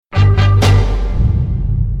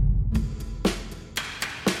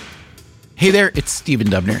Hey there, it's Stephen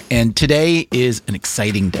Dubner, and today is an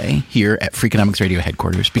exciting day here at Freakonomics Radio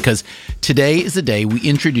headquarters because today is the day we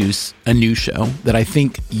introduce a new show that I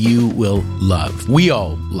think you will love. We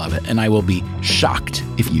all love it, and I will be shocked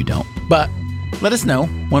if you don't. But let us know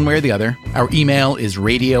one way or the other. Our email is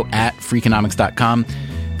radio@freakonomics.com.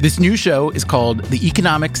 This new show is called The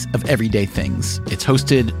Economics of Everyday Things. It's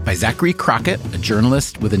hosted by Zachary Crockett, a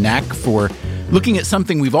journalist with a knack for looking at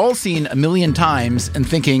something we've all seen a million times and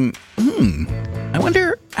thinking, I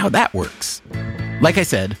wonder how that works. Like I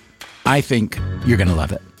said, I think you're going to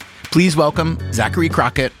love it. Please welcome Zachary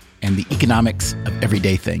Crockett and The Economics of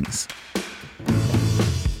Everyday Things.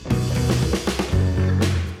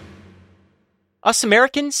 Us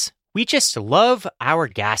Americans, we just love our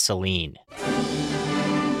gasoline.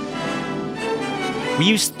 We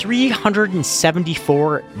use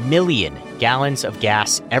 374 million gallons of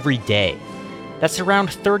gas every day. That's around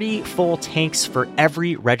 30 full tanks for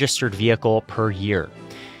every registered vehicle per year.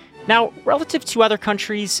 Now, relative to other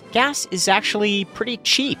countries, gas is actually pretty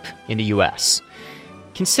cheap in the US.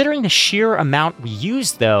 Considering the sheer amount we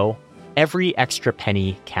use, though, every extra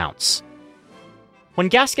penny counts. When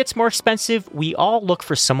gas gets more expensive, we all look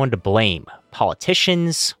for someone to blame: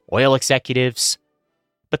 politicians, oil executives.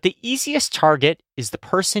 But the easiest target is the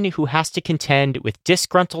person who has to contend with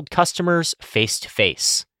disgruntled customers face to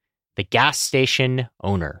face: the gas station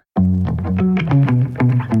owner.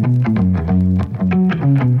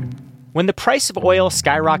 When the price of oil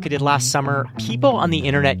skyrocketed last summer, people on the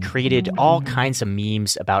internet created all kinds of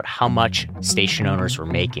memes about how much station owners were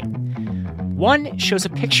making. One shows a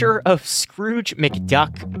picture of Scrooge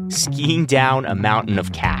McDuck skiing down a mountain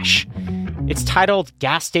of cash. It's titled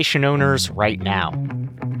 "Gas Station Owners Right Now."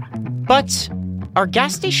 But are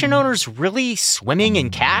gas station owners really swimming in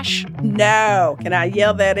cash? No. Can I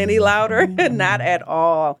yell that any louder? Not at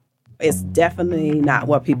all. It's definitely not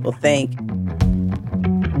what people think.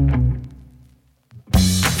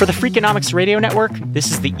 For the Freakonomics Radio Network,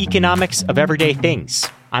 this is the Economics of Everyday Things.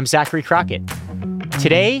 I'm Zachary Crockett.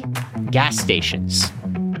 Today, gas stations.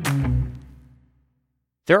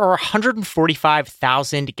 There are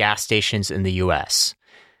 145,000 gas stations in the U.S.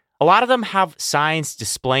 A lot of them have signs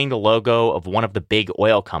displaying the logo of one of the big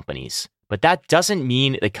oil companies, but that doesn't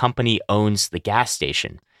mean the company owns the gas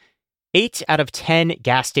station. 8 out of 10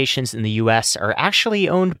 gas stations in the U.S. are actually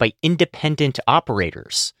owned by independent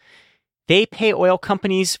operators. They pay oil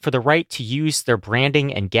companies for the right to use their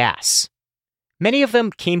branding and gas. Many of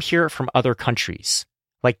them came here from other countries,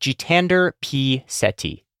 like Jitander P.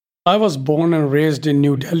 Sethi. I was born and raised in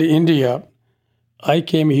New Delhi, India. I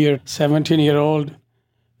came here 17-year-old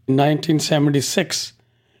in 1976,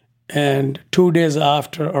 and 2 days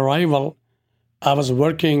after arrival, I was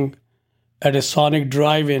working at a Sonic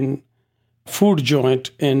Drive-In food joint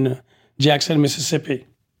in Jackson, Mississippi.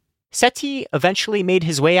 Sethi eventually made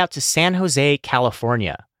his way out to San Jose,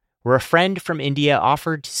 California, where a friend from India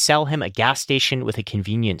offered to sell him a gas station with a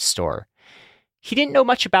convenience store. He didn't know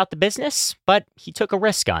much about the business, but he took a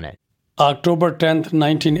risk on it. October 10th,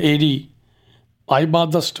 1980, I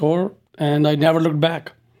bought the store, and I never looked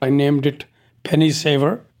back. I named it Penny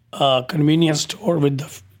Saver, a convenience store with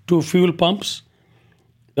the 2 fuel pumps.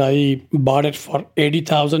 I bought it for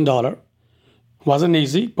 $80,000. Wasn't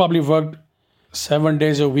easy. Probably worked 7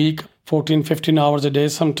 days a week, 14, 15 hours a day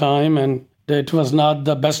sometime, and it was not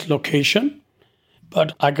the best location.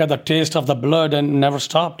 But I got the taste of the blood and never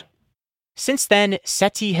stopped. Since then,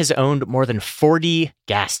 Sethi has owned more than 40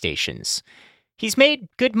 gas stations. He's made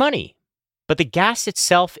good money, but the gas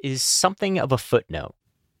itself is something of a footnote.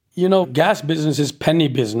 You know, gas business is penny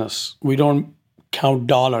business. We don't count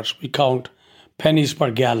dollars. We count pennies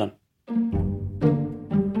per gallon.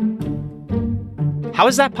 How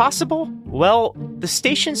is that possible? Well, the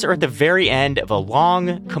stations are at the very end of a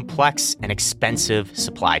long, complex, and expensive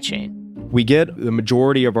supply chain. We get the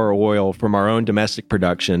majority of our oil from our own domestic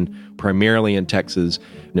production, primarily in Texas,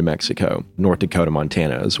 New Mexico, North Dakota,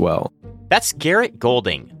 Montana as well. That's Garrett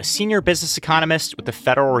Golding, a senior business economist with the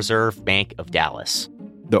Federal Reserve Bank of Dallas.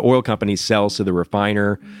 The oil company sells to the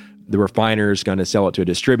refiner. The refiner is going to sell it to a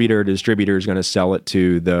distributor. The distributor is going to sell it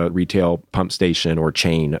to the retail pump station or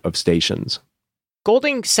chain of stations.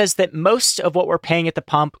 Golding says that most of what we're paying at the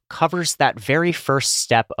pump covers that very first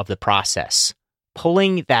step of the process,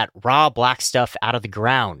 pulling that raw black stuff out of the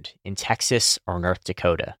ground in Texas or North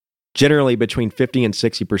Dakota. Generally, between 50 and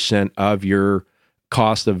 60% of your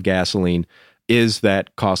cost of gasoline is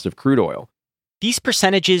that cost of crude oil. These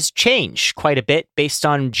percentages change quite a bit based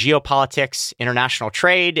on geopolitics, international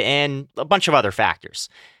trade, and a bunch of other factors.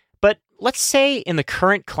 But let's say in the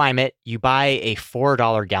current climate, you buy a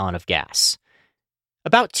 $4 gallon of gas.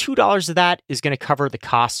 About $2 of that is going to cover the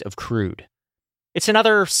cost of crude. It's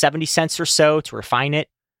another 70 cents or so to refine it,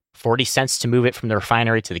 40 cents to move it from the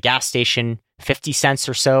refinery to the gas station, 50 cents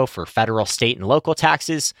or so for federal, state, and local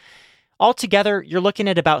taxes. Altogether, you're looking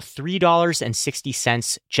at about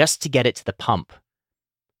 $3.60 just to get it to the pump.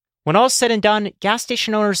 When all is said and done, gas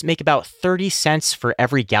station owners make about 30 cents for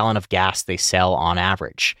every gallon of gas they sell on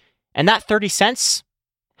average. And that 30 cents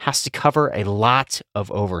has to cover a lot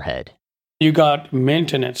of overhead. You got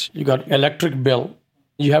maintenance, you got electric bill,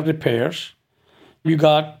 you have repairs, you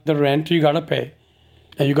got the rent you got to pay,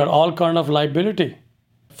 and you got all kind of liability,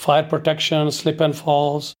 fire protection, slip and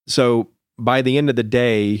falls. So by the end of the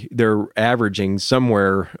day, they're averaging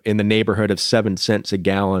somewhere in the neighborhood of 7 cents a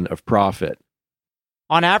gallon of profit.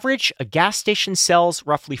 On average, a gas station sells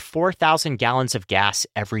roughly 4,000 gallons of gas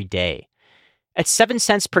every day. At 7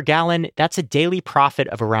 cents per gallon, that's a daily profit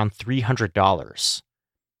of around $300.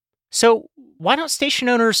 So why don't station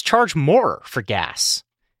owners charge more for gas?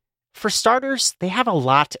 For starters, they have a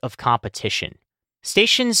lot of competition.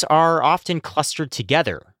 Stations are often clustered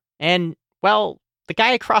together, and, well, the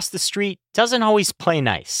guy across the street doesn't always play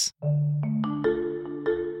nice.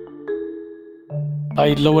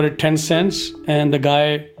 I lowered it 10 cents, and the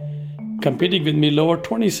guy competing with me lowered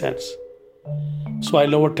 20 cents. So I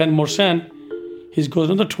lowered 10 more cents. He goes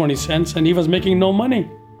another 20 cents, and he was making no money.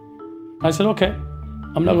 I said, okay,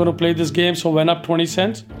 I'm not going to play this game. So went up 20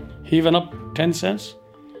 cents. He went up 10 cents.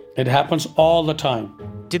 It happens all the time.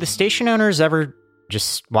 Do the station owners ever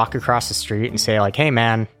just walk across the street and say, like, hey,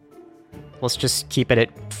 man, let's just keep it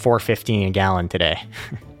at $4.15 a gallon today?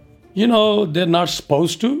 You know, they're not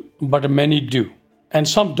supposed to, but many do. And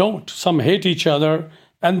some don't. Some hate each other,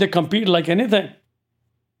 and they compete like anything.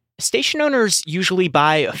 Station owners usually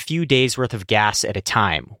buy a few days' worth of gas at a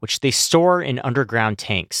time, which they store in underground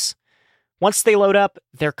tanks. Once they load up,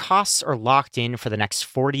 their costs are locked in for the next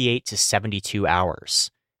 48 to 72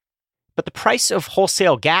 hours. But the price of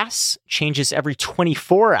wholesale gas changes every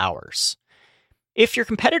 24 hours. If your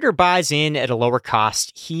competitor buys in at a lower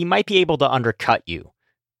cost, he might be able to undercut you.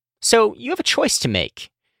 So you have a choice to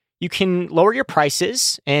make. You can lower your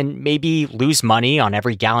prices and maybe lose money on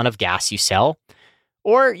every gallon of gas you sell,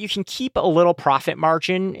 or you can keep a little profit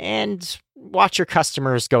margin and watch your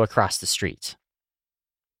customers go across the street.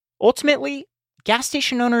 Ultimately, gas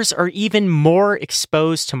station owners are even more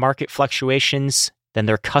exposed to market fluctuations than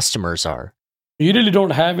their customers are. You really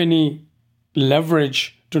don't have any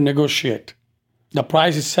leverage to negotiate. The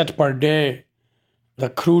price is set per day. The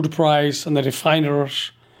crude price and the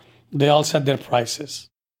refiners, they all set their prices.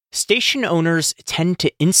 Station owners tend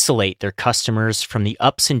to insulate their customers from the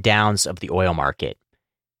ups and downs of the oil market.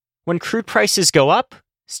 When crude prices go up,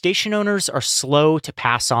 station owners are slow to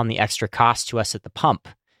pass on the extra cost to us at the pump.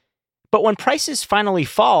 But when prices finally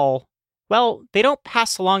fall, well, they don't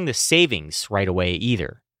pass along the savings right away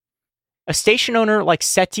either. A station owner like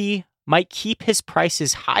Seti might keep his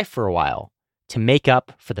prices high for a while to make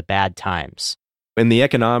up for the bad times. In the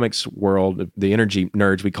economics world, the energy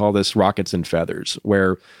nerds, we call this rockets and feathers,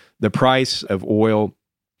 where the price of oil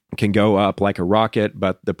can go up like a rocket,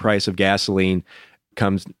 but the price of gasoline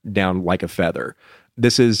comes down like a feather.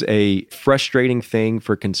 This is a frustrating thing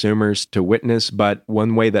for consumers to witness, but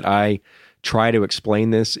one way that I try to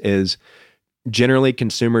explain this is generally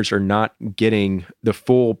consumers are not getting the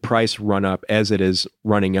full price run up as it is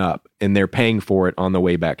running up, and they're paying for it on the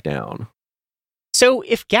way back down. So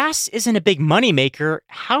if gas isn't a big moneymaker,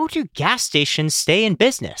 how do gas stations stay in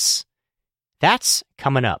business? That's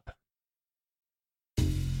coming up.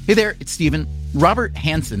 Hey there, it's Stephen. Robert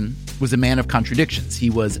Hansen was a man of contradictions. He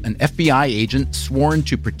was an FBI agent sworn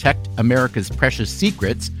to protect America's precious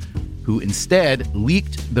secrets, who instead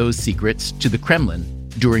leaked those secrets to the Kremlin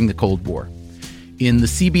during the Cold War. In the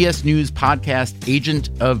CBS News podcast, Agent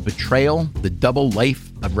of Betrayal, The Double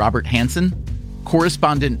Life of Robert Hansen,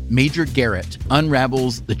 correspondent Major Garrett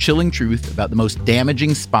unravels the chilling truth about the most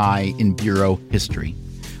damaging spy in Bureau history.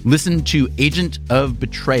 Listen to Agent of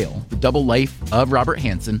Betrayal, The Double Life of Robert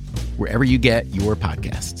Hansen, wherever you get your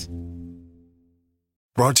podcasts.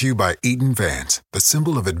 Brought to you by Eaton Vance, the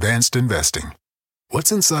symbol of advanced investing.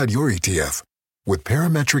 What's inside your ETF? With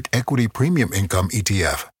Parametric Equity Premium Income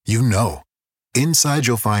ETF, you know. Inside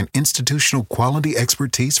you'll find institutional quality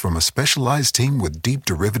expertise from a specialized team with deep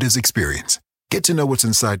derivatives experience. Get to know what's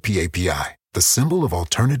inside PAPI, the symbol of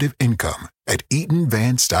alternative income, at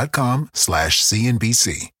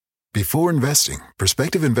eatonvance.com/CNBC. Before investing,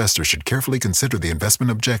 prospective investors should carefully consider the investment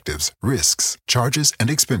objectives, risks, charges, and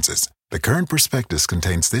expenses. The current prospectus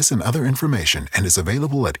contains this and other information and is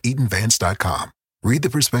available at eatonvance.com. Read the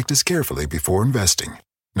prospectus carefully before investing.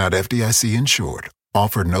 Not FDIC insured.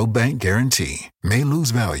 Offer no bank guarantee. May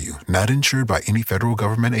lose value. Not insured by any federal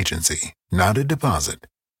government agency. Not a deposit.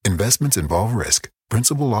 Investments involve risk.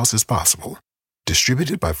 Principal loss is possible.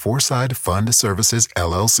 Distributed by Foreside Fund Services,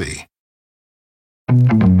 LLC.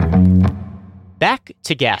 Back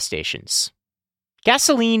to gas stations.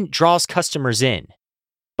 Gasoline draws customers in.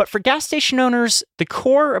 But for gas station owners, the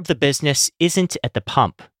core of the business isn't at the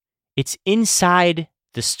pump. It's inside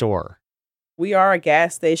the store. We are a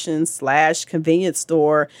gas station / convenience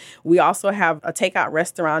store. We also have a takeout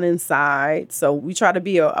restaurant inside. So we try to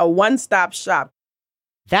be a one-stop shop.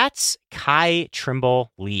 That's Kai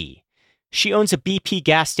Trimble Lee. She owns a BP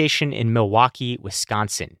gas station in Milwaukee,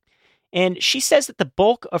 Wisconsin. And she says that the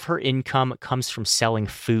bulk of her income comes from selling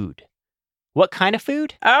food. What kind of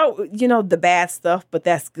food? Oh, the bad stuff, but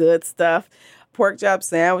that's good stuff. Pork chop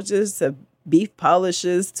sandwiches to beef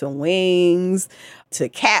polishes to wings to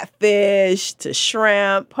catfish to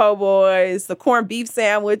shrimp, po' boys, the corned beef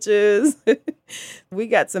sandwiches. We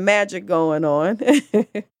got some magic going on.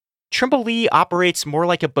 Trimble Lee operates more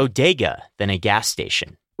like a bodega than a gas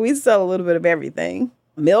station. We sell a little bit of everything.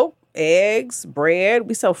 Milk, eggs, bread.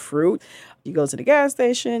 We sell fruit. You go to the gas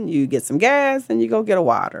station, you get some gas, and you go get a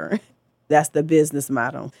water. That's the business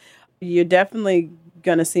model. You're definitely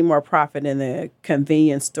going to see more profit in the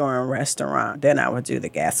convenience store and restaurant than I would do the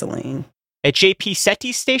gasoline. At JP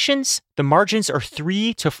Setti stations, the margins are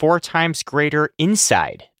 3 to 4 times greater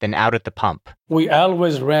inside than out at the pump. We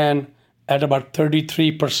always ran at about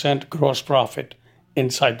 33% gross profit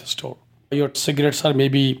inside the store. Your cigarettes are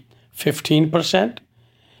maybe 15%.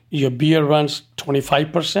 Your beer runs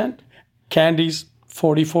 25%. Candies,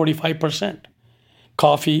 45%.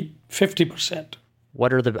 Coffee, 50%.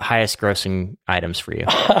 What are the highest grossing items for you?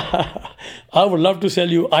 I would love to sell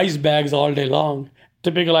you ice bags all day long.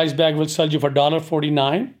 Typical ice bag will sell you for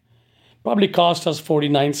 $1.49. Probably cost us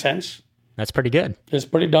 49 cents. That's pretty good. It's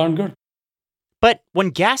pretty darn good. But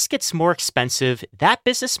when gas gets more expensive, that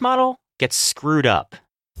business model gets screwed up.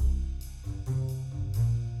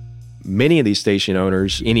 Many of these station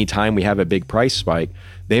owners, anytime we have a big price spike,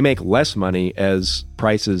 they make less money as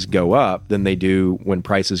prices go up than they do when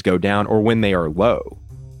prices go down or when they are low.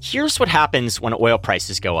 Here's what happens when oil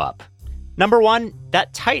prices go up. Number 1,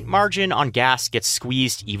 that tight margin on gas gets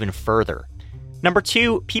squeezed even further. Number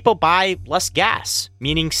 2, people buy less gas,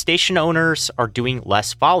 meaning station owners are doing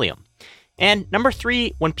less volume. And number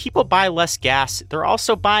 3, when people buy less gas, they're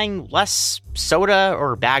also buying less soda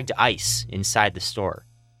or bagged ice inside the store.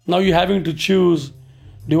 Now you're having to choose,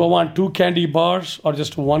 do I want 2 candy bars or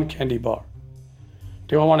just 1 candy bar?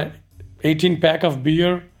 Do I want an 18-pack of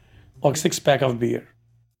beer or 6-pack of beer?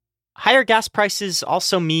 Higher gas prices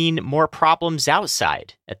also mean more problems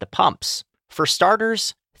outside at the pumps. For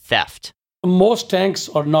starters, theft. Most tanks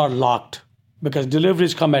are not locked because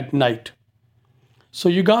deliveries come at night. So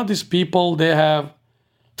you got these people, they have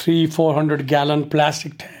 300-400 gallon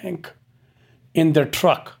plastic tank in their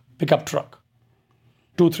truck, pickup truck.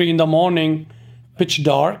 2-3 in the morning, pitch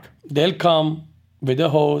dark, they'll come with a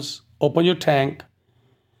hose, open your tank,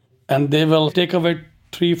 and they will take away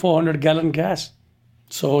 300-400 gallon gas.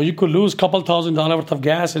 So you could lose a couple $1,000 worth of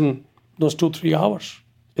gas in those 2-3 hours.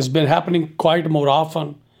 It's been happening quite more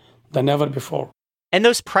often than ever before. And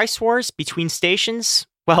those price wars between stations,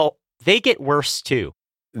 well, they get worse too.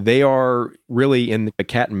 They are really in a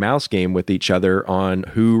cat and mouse game with each other on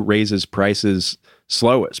who raises prices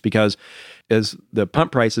slowest, because as the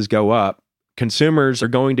pump prices go up, consumers are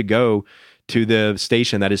going to go to the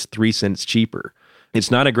station that is 3 cents cheaper.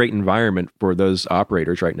 It's not a great environment for those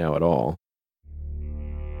operators right now at all.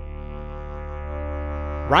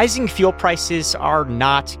 Rising fuel prices are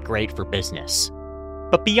not great for business.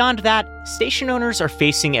 But beyond that, station owners are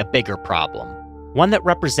facing a bigger problem, one that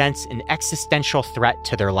represents an existential threat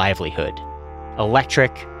to their livelihood: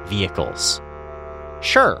 electric vehicles.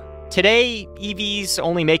 Sure, today EVs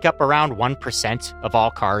only make up around 1% of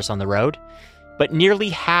all cars on the road, but nearly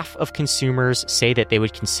half of consumers say that they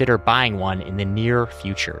would consider buying one in the near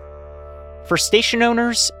future. For station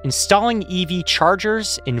owners, installing EV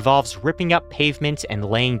chargers involves ripping up pavement and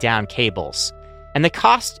laying down cables, and the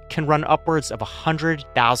cost can run upwards of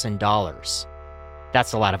 $100,000.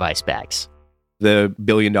 That's a lot of ice bags. The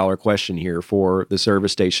billion-dollar question here for the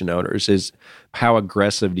service station owners is, how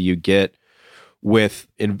aggressive do you get with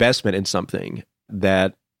investment in something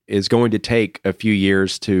that is going to take a few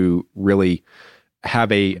years to really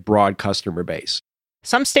have a broad customer base?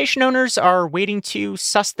 Some station owners are waiting to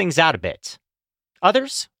suss things out a bit.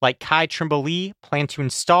 Others, like Kai Trimble Lee, plan to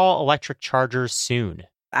install electric chargers soon.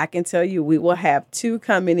 I can tell you we will have 2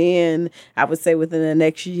 coming in, I would say, within the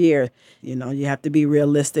next year. You know, you have to be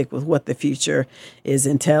realistic with what the future is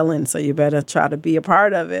entailing, so you better try to be a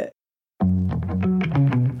part of it.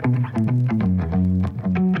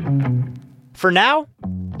 For now,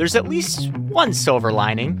 there's at least one silver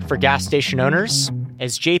lining for gas station owners,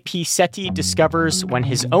 as JP Sethi discovers when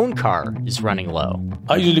his own car is running low.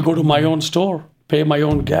 I usually go to my own store, pay my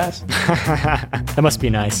own gas. That must be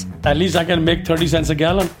nice. At least I can make 30 cents a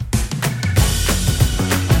gallon.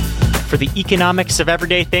 For the economics of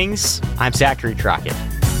everyday things, I'm Zachary Crockett.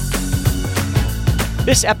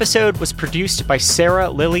 This episode was produced by Sarah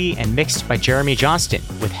Lilly and mixed by Jeremy Johnston,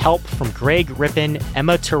 with help from Greg Rippin,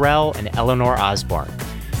 Emma Terrell, and Eleanor Osborne.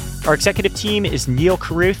 Our executive team is Neil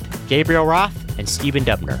Carruth, Gabriel Roth, and Stephen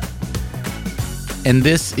Dubner. And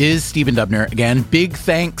this is Stephen Dubner. Again, big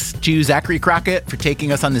thanks to Zachary Crockett for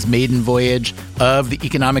taking us on this maiden voyage of the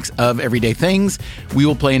economics of everyday things. We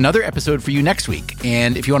will play another episode for you next week.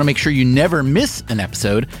 And if you want to make sure you never miss an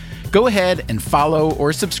episode, go ahead and follow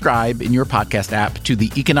or subscribe in your podcast app to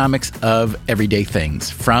the economics of everyday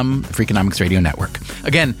things from the Freakonomics Radio Network.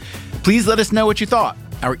 Again, please let us know what you thought.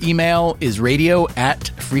 Our email is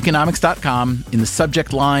radio@freakonomics.com. In the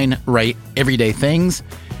subject line, write everyday things.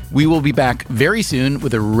 We will be back very soon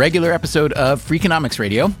with a regular episode of Freakonomics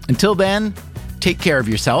Radio. Until then, take care of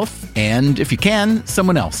yourself, and if you can,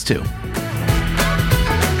 someone else too.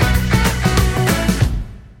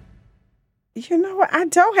 You know what? I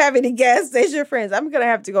don't have any gas station friends. I'm going to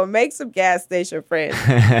have to go make some gas station friends.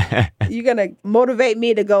 You're going to motivate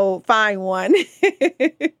me to go find one.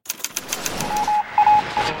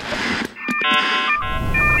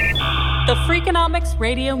 The Freakonomics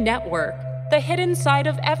Radio Network, the hidden side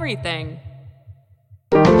of everything.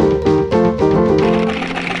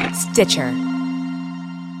 Stitcher.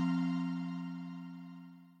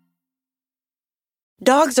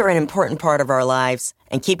 Dogs are an important part of our lives,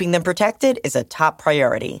 and keeping them protected is a top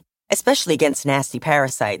priority, especially against nasty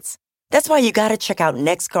parasites. That's why you gotta check out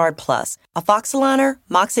NexGard Plus, afoxolaner,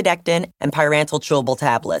 moxidectin, and pyrantel chewable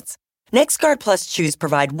tablets. NexGard Plus chews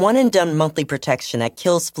provide one-and-done monthly protection that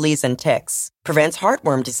kills fleas and ticks, prevents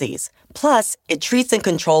heartworm disease. Plus, it treats and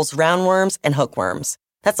controls roundworms and hookworms.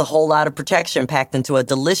 That's a whole lot of protection packed into a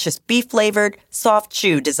delicious beef-flavored, soft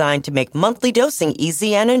chew designed to make monthly dosing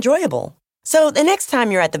easy and enjoyable. So the next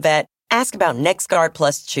time you're at the vet, ask about NexGard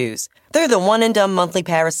Plus chews. They're the one-and-done monthly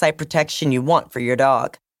parasite protection you want for your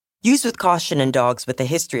dog. Use with caution in dogs with a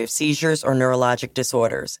history of seizures or neurologic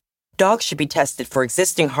disorders. Dogs should be tested for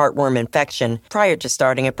existing heartworm infection prior to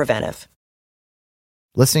starting a preventive.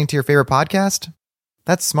 Listening to your favorite podcast?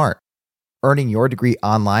 That's smart. Earning your degree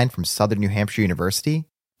online from Southern New Hampshire University?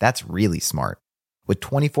 That's really smart. With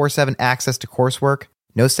 24/7 access to coursework,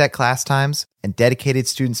 no set class times, and dedicated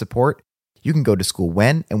student support, you can go to school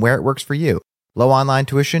when and where it works for you. Low online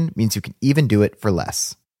tuition means you can even do it for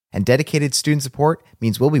less. And dedicated student support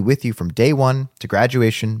means we'll be with you from day one to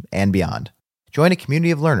graduation and beyond. Join a community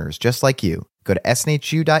of learners just like you. Go to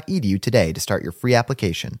snhu.edu today to start your free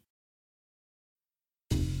application.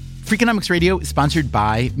 Freakonomics Radio is sponsored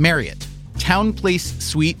by Marriott. Town Place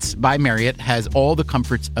Suites by Marriott has all the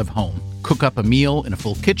comforts of home. Cook up a meal in a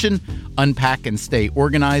full kitchen, unpack and stay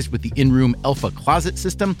organized with the in-room Elfa closet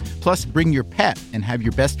system, plus bring your pet and have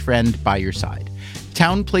your best friend by your side.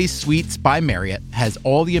 Town Place Suites by Marriott has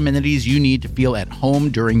all the amenities you need to feel at home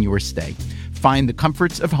during your stay. Find the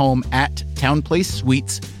comforts of home at Town Place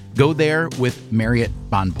Suites. Go there with Marriott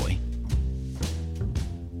Bonvoy.